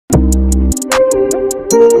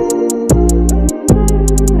Why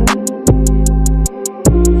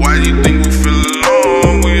you think we feel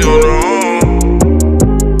alone? We on our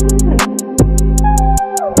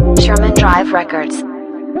own. Sherman Drive Records.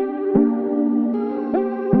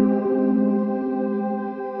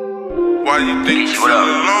 Why you think we feel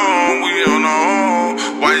alone? We on our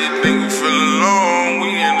own. Why you think we feel alone? We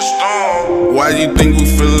in the storm. Why you think we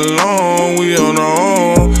feel alone? We on our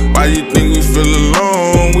own. Why you think we feel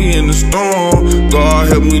alone? We in the storm. God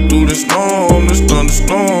help me through this storm, this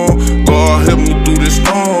thunderstorm. God help me through this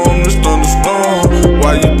storm, this thunderstorm.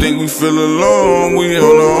 Why you think we feel alone? We on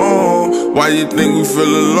our own. Why you think we feel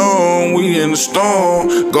alone? We in the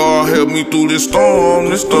storm. God help me through this storm,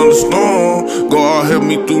 this thunderstorm. God help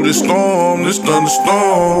me through this storm, this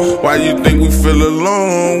thunderstorm. Why you think we feel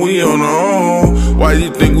alone? We on our own. Why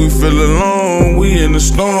you think we feel alone? We in the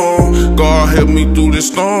storm. God help me through this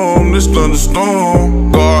storm, this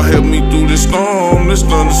thunderstorm. God help me through this storm, this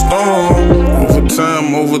thunderstorm. Over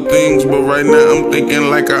time, over things, but right now I'm thinking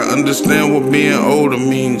like I understand what being older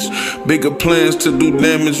means. Bigger plans to do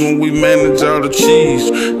damage when we manage all the cheese.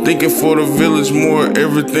 Thinking for the village, more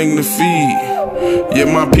everything to feed. Yeah,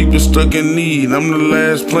 my people stuck in need. I'm the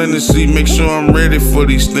last plan to see, make sure I'm ready for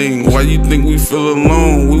these things. Why you think we feel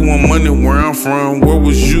alone? We want money where I'm from. Where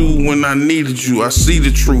was you when I needed you? I see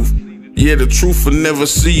the truth. Yeah, the truth will never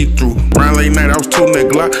see you through. Round late night, I was toting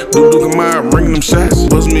that Glock. Duke my bringing them shots.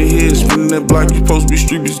 Buzz me here, spinning that block. You supposed to be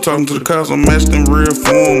street, but you talking to the cops. I'm asking real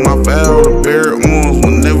form. I vow to bear arms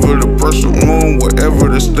whenever the pressure on,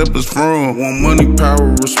 wherever the step is from. Want money,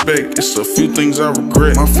 power, respect. It's a few things I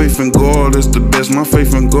regret. My faith in God is the best. My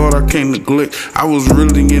faith in God I can't neglect. I was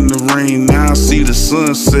really in the rain, now I see the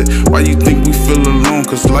sunset. Why you think we feel alone?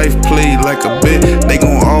 Cause life played like a bet. They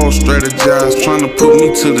gon' all strategize, trying to put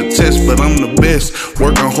me to the test. But I'm the best,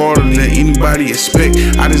 working harder than anybody expect.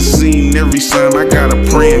 I done seen every sign, I gotta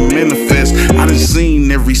pray and manifest. I done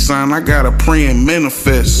seen every sign, I gotta pray and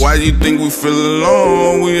manifest. Why you think we feel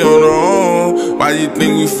alone? We on our own. Why you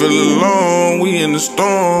think we feel alone? We in the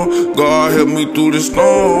storm. God help me through this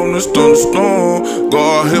storm, this thunderstorm.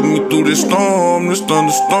 God help me through this storm, this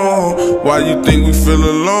thunderstorm. Why you think we feel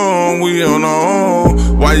alone? We on our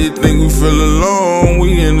own. Why you think we feel alone?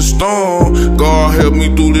 We in the storm. God help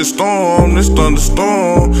me through this storm, this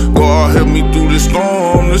thunderstorm. God help me through this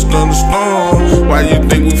storm, this thunderstorm. Why you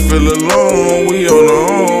think we feel alone? We on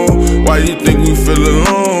our own. Why you think we feel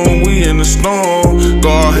alone? We in the storm.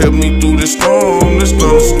 God help me through this storm, this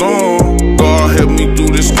thunderstorm. God help me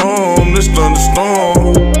through this storm, this thunderstorm.